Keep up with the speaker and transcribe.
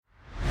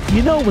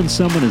You know when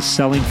someone is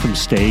selling from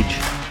stage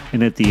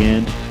and at the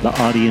end, the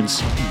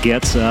audience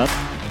gets up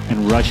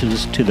and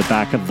rushes to the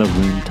back of the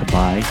room to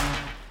buy?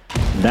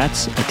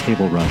 That's a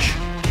table rush.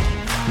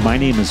 My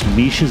name is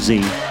Misha Z,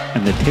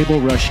 and the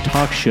Table Rush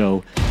Talk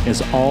Show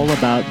is all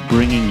about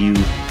bringing you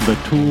the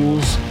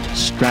tools,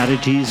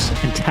 strategies,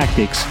 and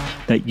tactics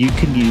that you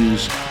can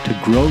use to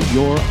grow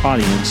your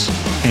audience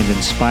and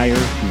inspire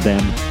them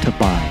to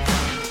buy.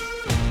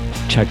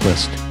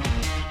 Checklist.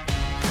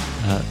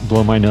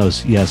 Blow my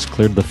nose. Yes.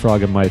 Cleared the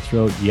frog in my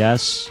throat.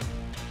 Yes.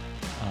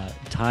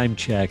 Time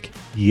check.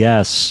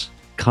 Yes.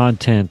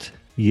 Content.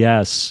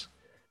 Yes.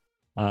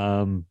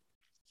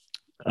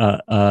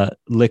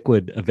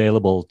 Liquid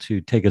available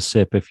to take a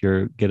sip if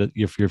your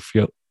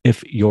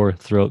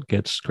throat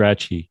gets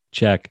scratchy.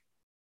 Check.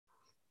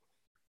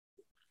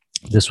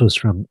 This was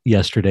from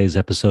yesterday's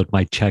episode,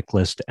 my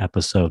checklist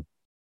episode.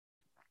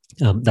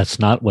 That's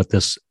not what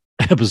this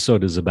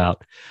episode is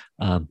about.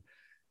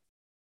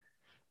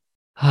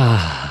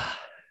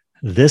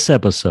 This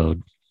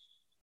episode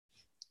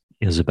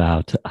is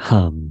about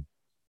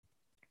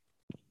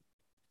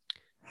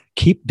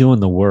keep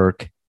doing the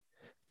work.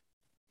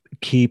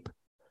 Keep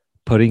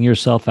putting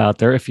yourself out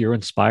there. If you're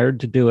inspired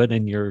to do it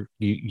and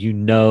you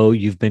know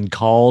you've been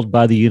called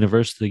by the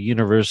universe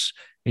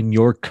in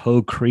your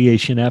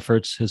co-creation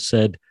efforts has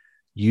said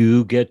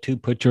you get to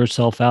put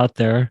yourself out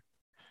there.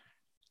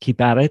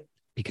 Keep at it,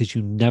 because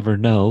you never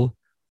know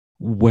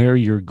where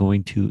you're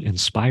going to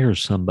inspire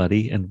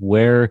somebody and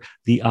where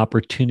the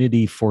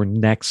opportunity for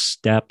next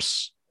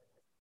steps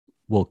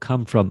will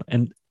come from,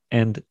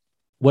 and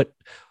what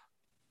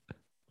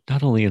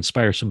not only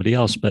inspire somebody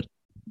else, but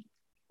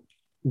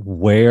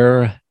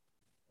where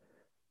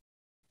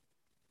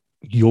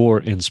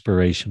your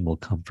inspiration will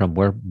come from,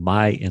 where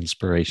my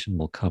inspiration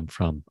will come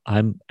from.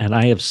 I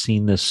have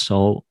seen this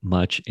so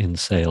much in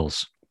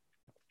sales.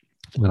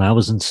 When I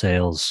was in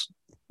sales,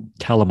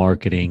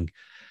 telemarketing,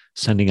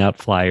 sending out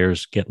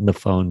flyers, getting the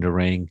phone to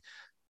ring,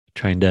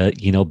 trying to,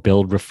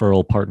 build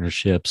referral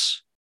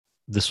partnerships.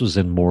 This was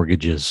in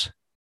mortgages.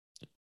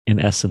 In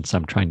essence,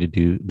 I'm trying to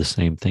do the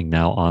same thing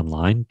now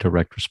online,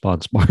 direct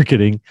response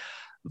marketing.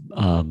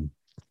 And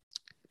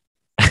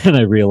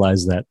I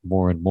realize that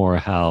more and more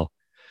how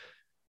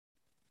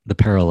the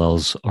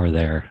parallels are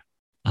there.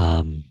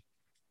 And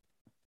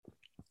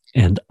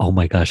oh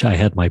my gosh,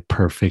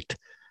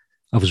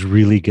 I was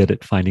really good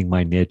at finding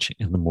my niche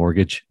in the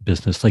mortgage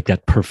business, like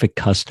that perfect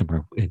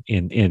customer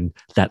in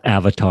that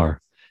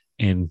avatar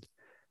in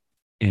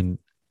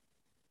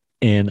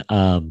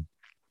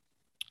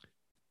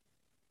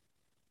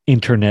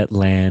internet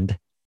land,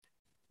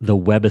 the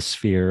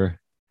webosphere.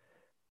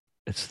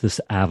 It's this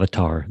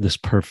avatar, this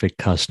perfect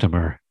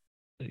customer.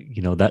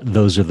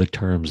 Those are the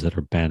terms that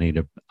are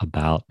bandied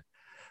about.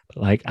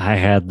 Like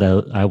I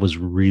was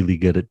really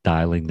good at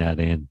dialing that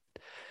in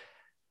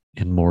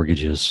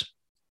mortgages.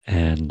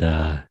 And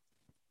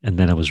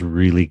then I was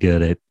really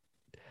good at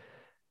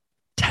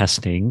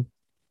testing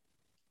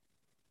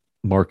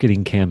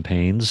marketing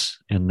campaigns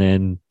and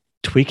then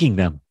tweaking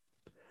them.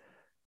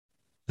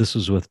 This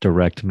was with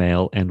direct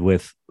mail and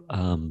with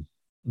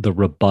the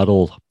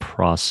rebuttal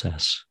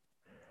process.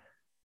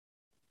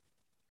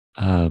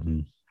 Oh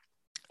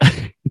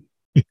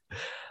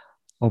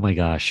my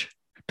gosh,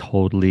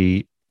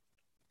 totally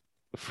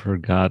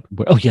forgot.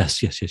 Oh,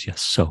 yes.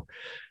 So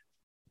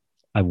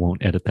I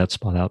won't edit that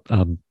spot out.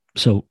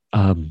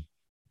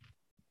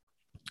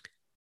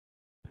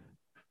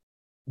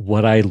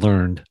 What I've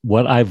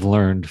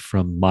learned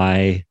from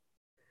my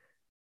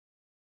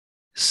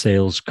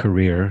sales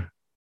career,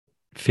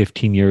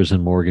 15 years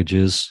in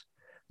mortgages,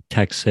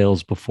 tech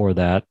sales before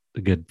that,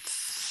 a good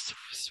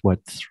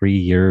 3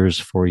 years,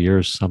 4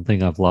 years,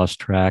 something, I've lost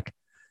track.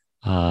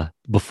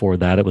 Before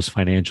that, it was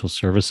financial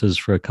services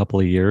for a couple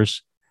of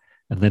years.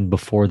 And then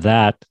before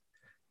that,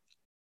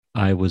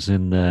 I was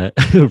in the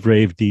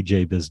rave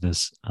DJ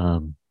business,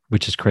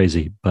 which is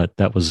crazy, but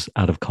that was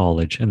out of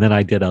college. And then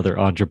I did other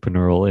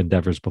entrepreneurial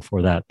endeavors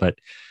before that, but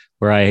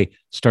where I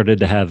started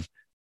to have,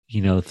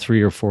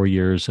 3 or 4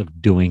 years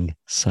of doing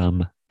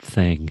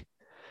something.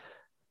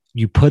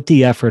 You put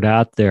the effort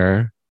out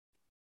there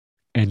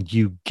and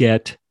you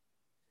get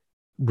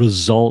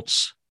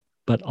results,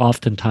 but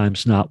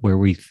oftentimes not where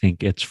we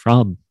think it's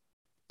from.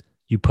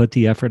 You put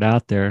the effort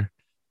out there,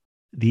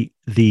 the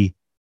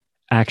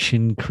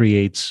action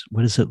creates,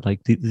 what is it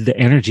like? The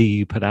energy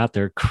you put out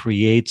there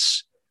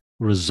creates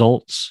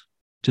results,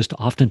 just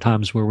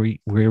oftentimes where we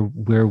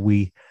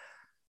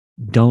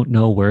don't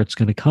know where it's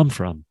going to come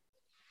from.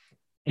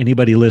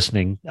 Anybody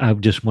listening, I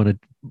just want to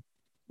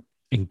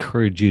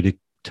encourage you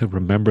to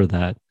remember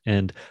that.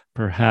 And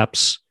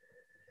perhaps,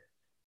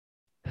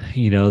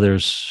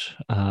 there's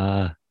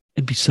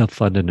it'd be so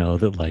fun to know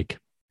that, like,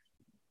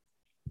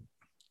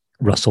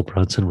 Russell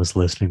Brunson was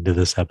listening to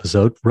this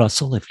episode.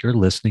 Russell, if you're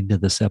listening to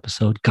this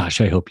episode, gosh,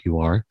 I hope you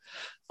are.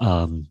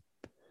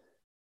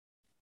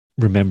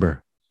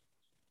 Remember,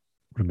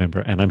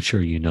 and I'm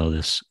sure you know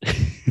this,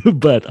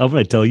 but I'm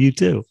going to tell you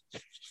too,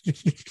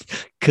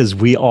 because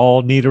we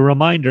all need a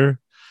reminder.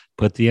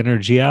 put the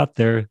energy out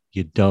there,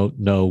 you don't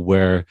know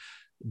where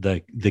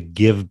the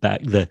give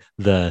back,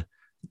 the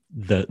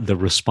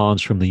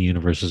response from the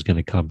universe is going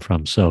to come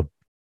from. So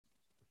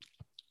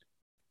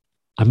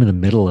I'm in the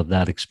middle of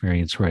that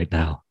experience right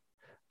now.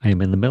 I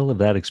am in the middle of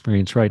that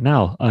experience right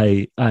now.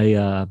 I've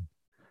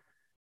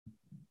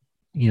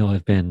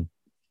been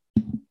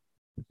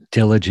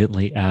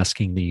diligently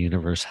asking the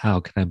universe, how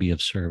can I be of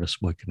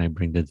service? What can I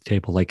bring to the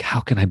table? Like, how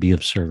can I be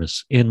of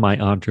service in my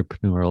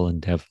entrepreneurial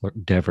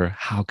endeavor?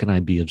 How can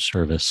I be of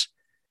service?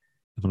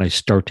 When I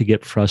start to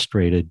get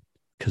frustrated,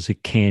 because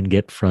it can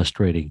get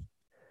frustrating,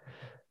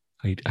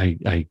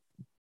 I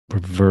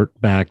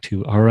revert back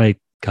to, all right,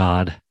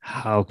 God,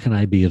 how can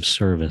I be of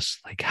service?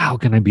 Like, how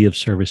can I be of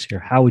service here?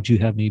 How would you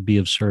have me be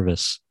of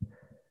service?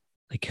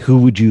 Like, who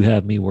would you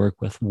have me work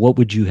with? What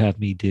would you have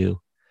me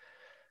do?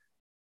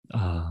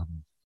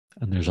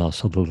 And there's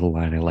also the little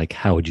line I like,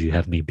 how would you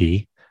have me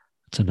be?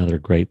 It's another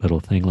great little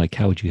thing. Like,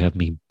 how would you have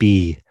me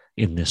be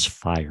in this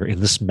fire, in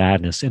this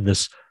madness, in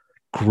this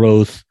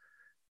growth,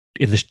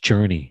 in this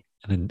journey?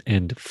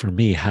 And for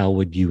me, how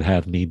would you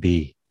have me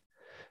be?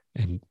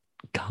 And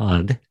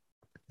God,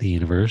 the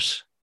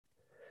universe,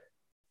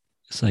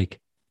 is like,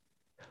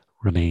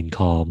 remain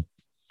calm,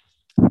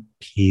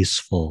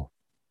 peaceful,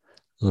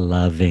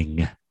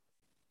 loving,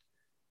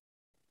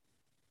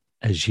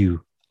 as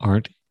you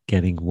aren't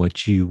getting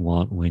what you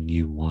want when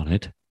you want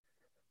it.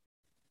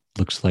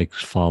 Looks like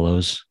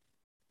follows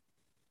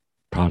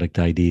product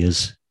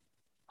ideas,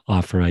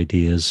 offer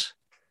ideas,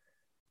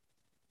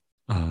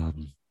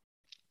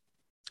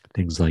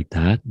 things like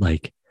that.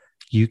 Like,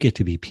 you get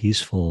to be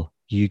peaceful.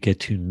 You get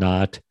to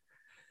not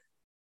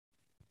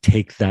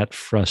take that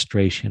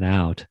frustration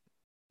out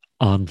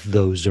on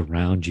those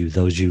around you,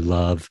 those you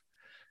love,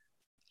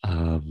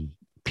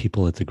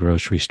 people at the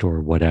grocery store,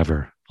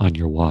 whatever, on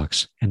your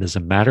walks. And as a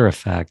matter of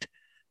fact,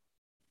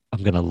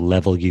 I'm going to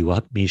level you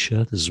up,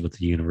 Misha. This is what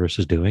the universe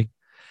is doing.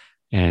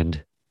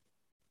 And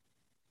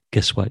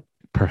guess what?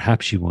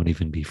 Perhaps you won't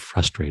even be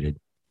frustrated.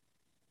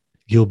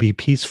 You'll be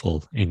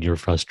peaceful in your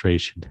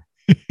frustration.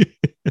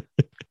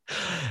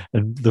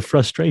 And the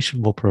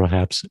frustration will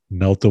perhaps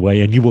melt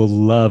away, and you will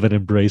love and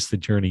embrace the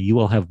journey. You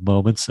will have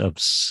moments of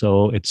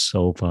it's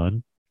so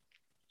fun.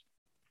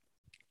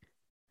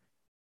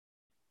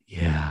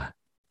 Yeah.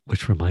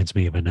 Which reminds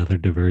me of another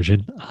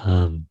diversion.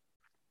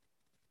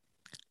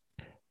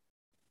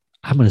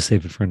 I'm going to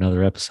save it for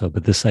another episode,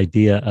 but this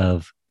idea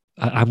of,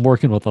 I'm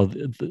working with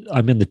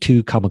I'm in the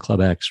 2 Comma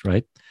Club X,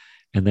 right?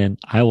 And then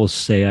I will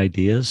say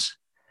ideas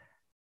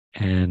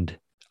and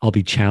I'll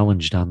be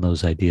challenged on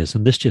those ideas.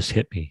 And this just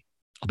hit me.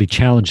 I'll be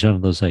challenged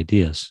on those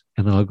ideas.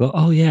 And then I'll go,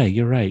 oh yeah,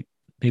 you're right.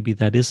 Maybe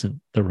that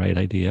isn't the right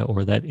idea,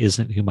 or that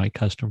isn't who my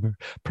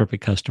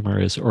perfect customer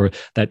is, or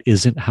that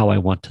isn't how I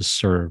want to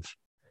serve.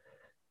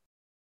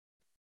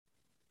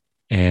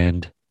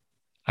 And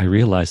I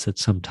realize that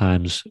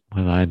sometimes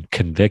when I'm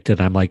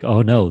convicted, I'm like,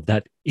 oh no,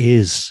 that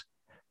is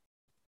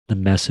the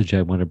message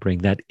I want to bring.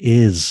 That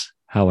is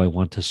how I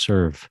want to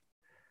serve.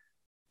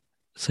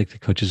 It's like the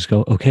coaches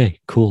go, okay,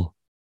 cool,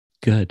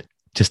 good.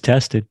 Just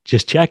tested,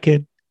 just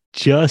checking.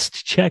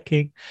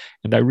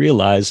 And I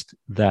realized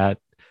that,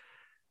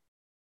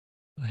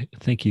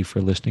 thank you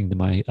for listening to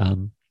my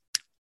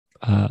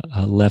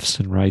lefts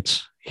and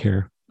rights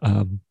here.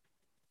 But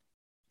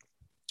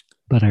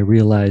I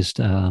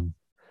realized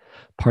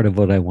part of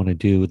what I want to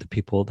do with the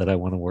people that I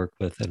want to work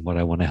with and what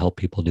I want to help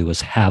people do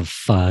is have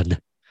fun.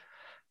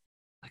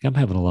 Like, I'm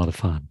having a lot of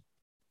fun,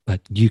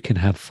 but you can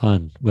have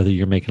fun, whether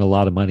you're making a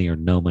lot of money or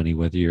no money,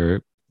 whether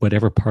you're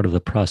whatever part of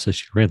the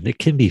process you're in, it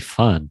can be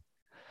fun.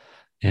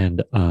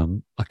 And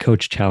a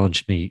coach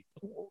challenged me,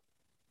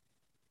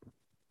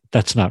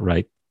 that's not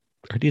right.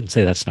 Or he didn't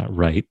say that's not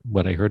right.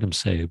 What I heard him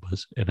say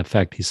was, in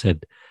effect, he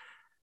said,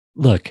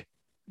 look,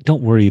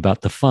 don't worry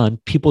about the fun.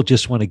 People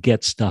just want to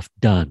get stuff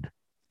done.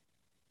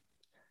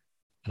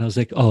 And I was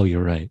like, oh,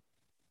 you're right.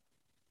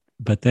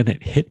 But then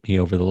it hit me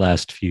over the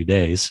last few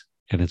days,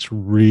 and it's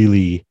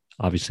really,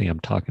 obviously I'm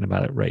talking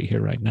about it right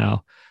here, right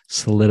now,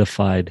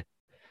 solidified.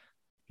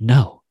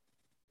 No,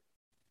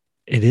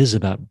 it is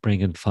about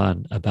bringing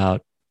fun,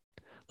 about,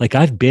 like,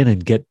 I've been in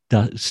get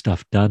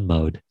stuff done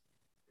mode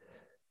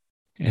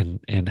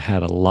and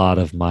had a lot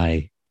of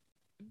my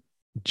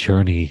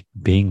journey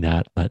being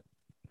that. But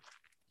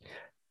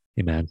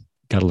hey, man,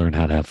 got to learn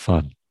how to have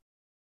fun.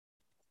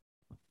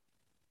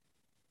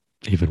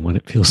 Even when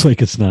it feels like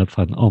it's not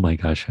fun. Oh my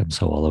gosh, I'm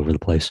so all over the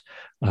place.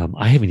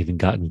 I haven't even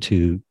gotten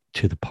to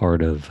the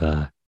part of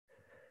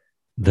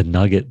the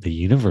nugget the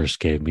universe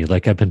gave me.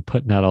 Like, I've been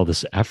putting out all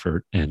this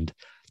effort, and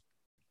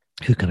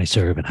who can I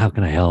serve, and how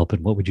can I help,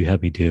 and what would you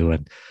have me do,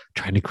 and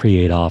trying to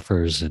create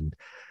offers, and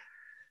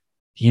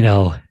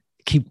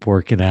keep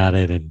working at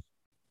it,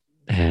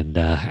 and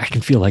I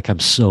can feel like I'm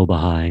so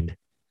behind.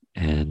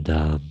 And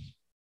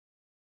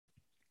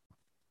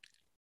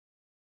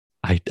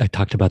I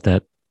talked about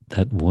that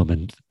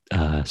woman,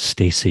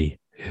 Stacy,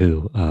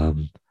 who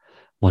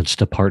wants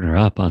to partner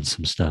up on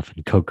some stuff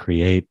and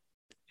co-create,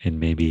 and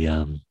maybe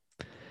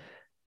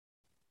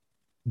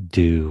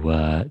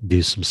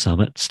do some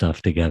summit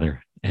stuff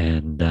together.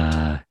 and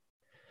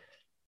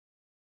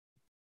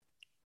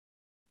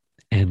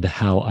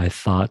how I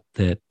thought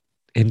that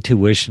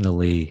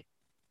intuitionally,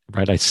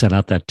 right? I sent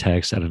out that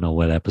text. I don't know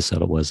what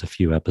episode it was, a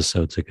few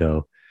episodes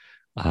ago.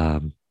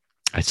 I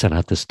sent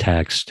out this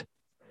text.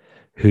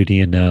 Who do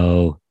you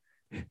know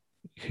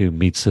who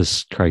meets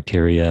this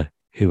criteria,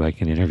 who I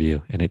can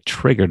interview? And it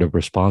triggered a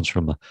response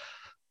from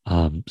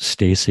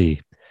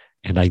Stacy.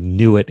 And I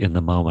knew it in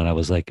the moment. I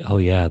was like, oh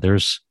yeah,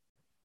 this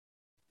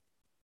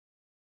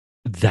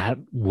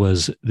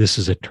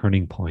is a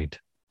turning point.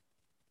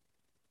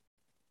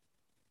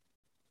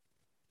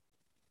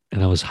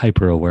 And I was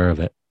hyper aware of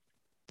it.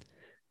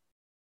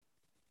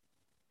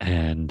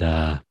 And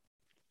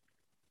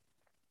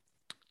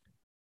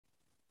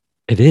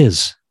it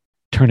is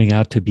turning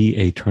out to be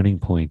a turning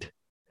point.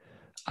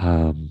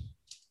 I'm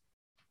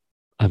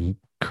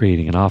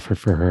creating an offer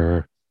for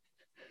her.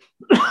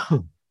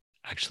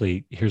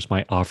 Actually, here's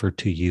my offer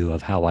to you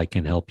of how I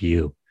can help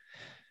you.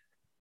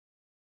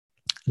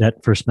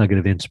 That first nugget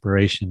of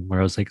inspiration where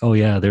I was like, oh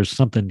yeah, there's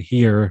something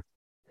here.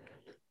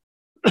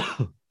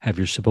 Have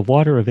your sip of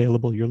water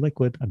available, your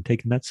liquid. I'm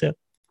taking that sip.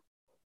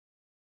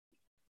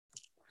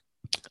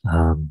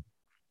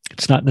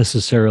 It's not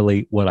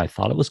necessarily what I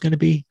thought it was going to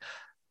be,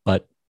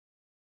 but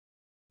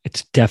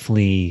it's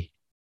definitely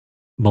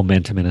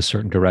momentum in a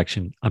certain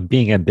direction. I'm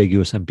being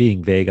ambiguous. I'm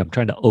being vague. I'm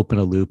trying to open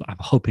a loop. I'm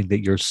hoping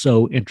that you're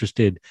so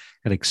interested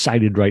and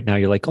excited right now.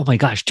 You're like, oh my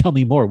gosh, tell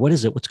me more. What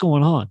is it? What's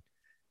going on?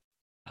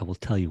 I will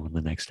tell you on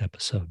the next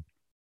episode.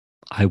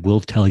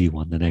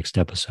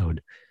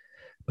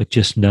 But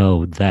just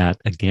know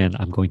that, again,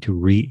 I'm going to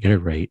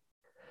reiterate,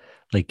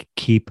 like,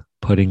 keep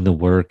putting the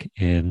work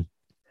in.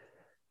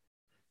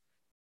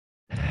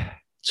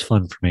 It's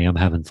fun for me. I'm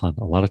having fun.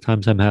 A lot of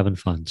times I'm having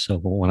fun. So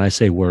when I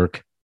say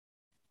work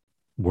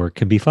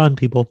can be fun,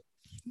 people.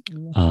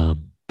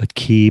 But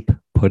keep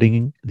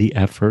putting the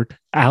effort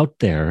out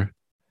there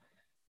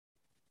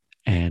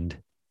and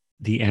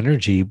the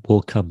energy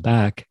will come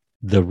back.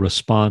 The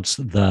response,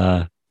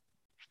 the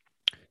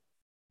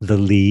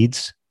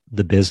leads,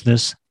 the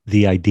business,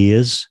 the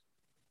ideas,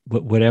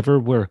 whatever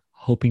we're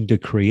hoping to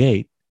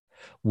create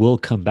will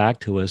come back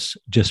to us.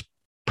 Just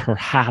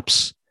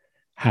perhaps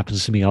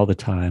happens to me all the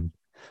time,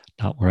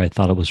 not where I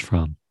thought it was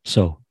from.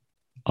 So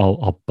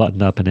I'll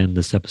button up and end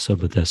this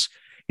episode with this.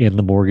 In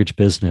the mortgage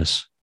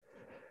business,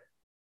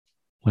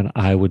 when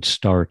I would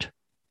start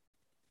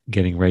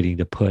getting ready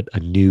to put a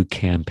new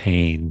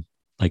campaign,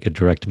 like a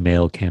direct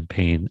mail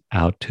campaign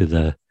out to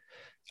the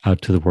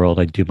world,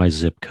 I'd do my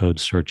zip code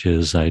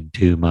searches. I'd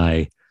do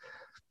my,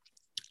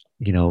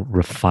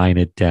 refine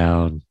it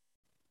down,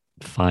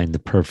 find the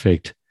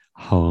perfect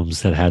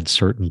homes that had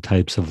certain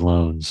types of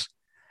loans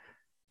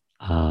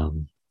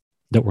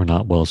that were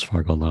not Wells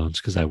Fargo loans,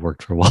 because I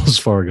worked for Wells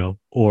Fargo,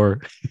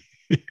 or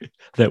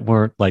that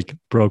weren't like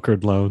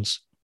brokered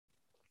loans.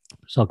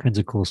 There's all kinds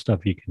of cool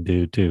stuff you can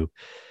do too.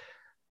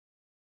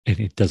 And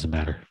it doesn't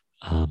matter.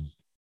 I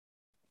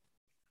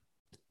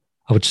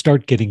would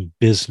start getting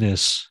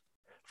business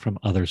from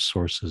other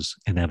sources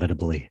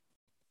inevitably.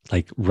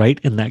 Like right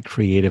in that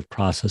creative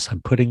process,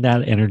 I'm putting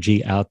that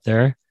energy out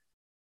there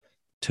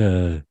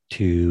to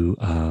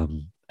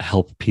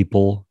help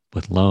people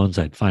with loans.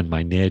 I'd find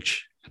my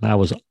niche. And I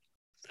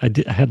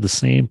had the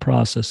same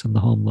process in the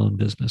home loan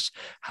business.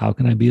 How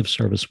can I be of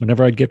service?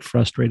 Whenever I'd get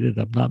frustrated,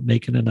 I'm not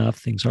making enough,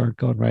 things aren't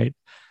going right,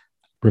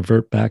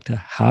 revert back to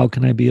how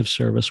can I be of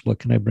service? What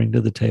can I bring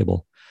to the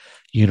table?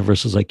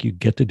 Universe is like, you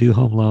get to do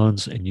home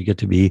loans and you get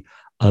to be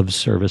of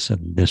service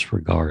in this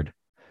regard.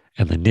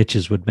 And the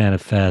niches would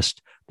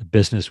manifest, the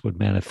business would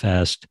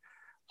manifest.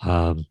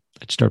 I'd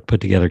start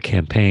put together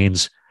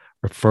campaigns.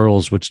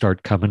 Referrals would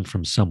start coming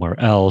from somewhere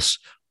else.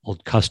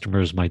 Old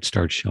customers might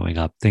start showing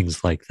up,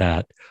 things like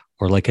that.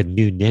 Or like a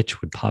new niche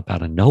would pop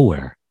out of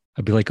nowhere.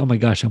 I'd be like, oh my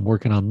gosh, I'm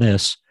working on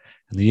this.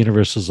 And the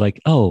universe is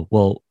like, oh,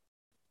 well,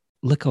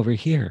 look over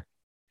here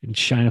and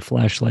shine a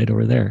flashlight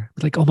over there.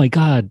 Like, oh my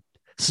God,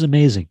 this is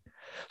amazing.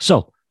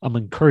 So I'm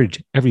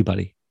encourage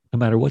everybody, no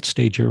matter what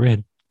stage you're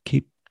in,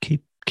 keep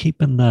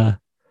putting the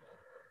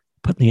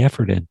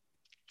effort in.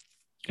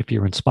 If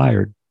you're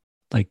inspired,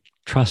 like,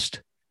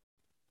 trust,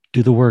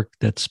 do the work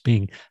that's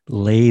being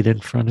laid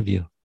in front of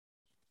you.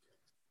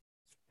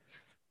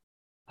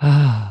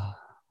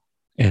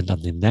 And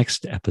on the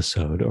next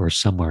episode, or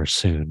somewhere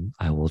soon,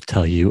 I will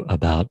tell you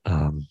about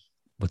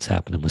what's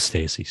happening with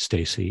Stacy.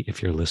 Stacy,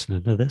 if you're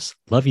listening to this,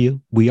 love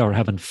you. We are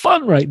having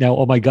fun right now.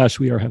 Oh my gosh,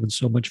 we are having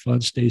so much fun,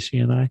 Stacy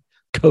and I,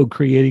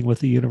 co-creating with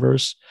the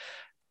universe.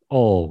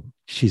 Oh,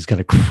 she's going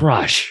to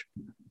crush.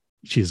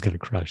 She's going to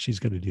crush. She's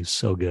going to do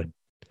so good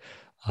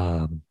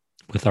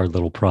with our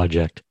little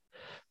project.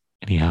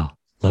 Anyhow,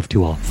 love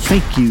to all.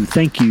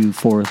 Thank you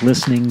for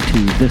listening to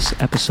this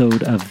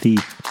episode of the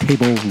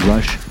Table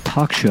Rush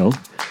Talk Show.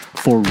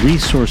 For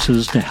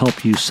resources to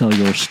help you sell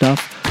your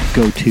stuff,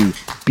 go to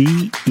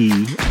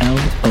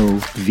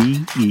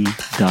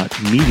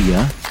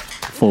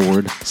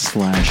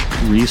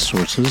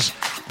belove.media/resources.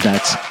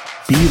 That's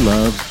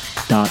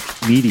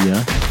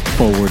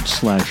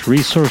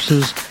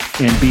belove.media/resources.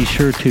 And be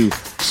sure to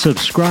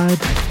subscribe,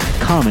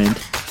 comment,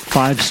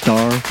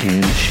 5-star,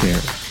 and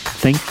share.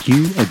 Thank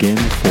you again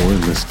for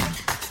listening.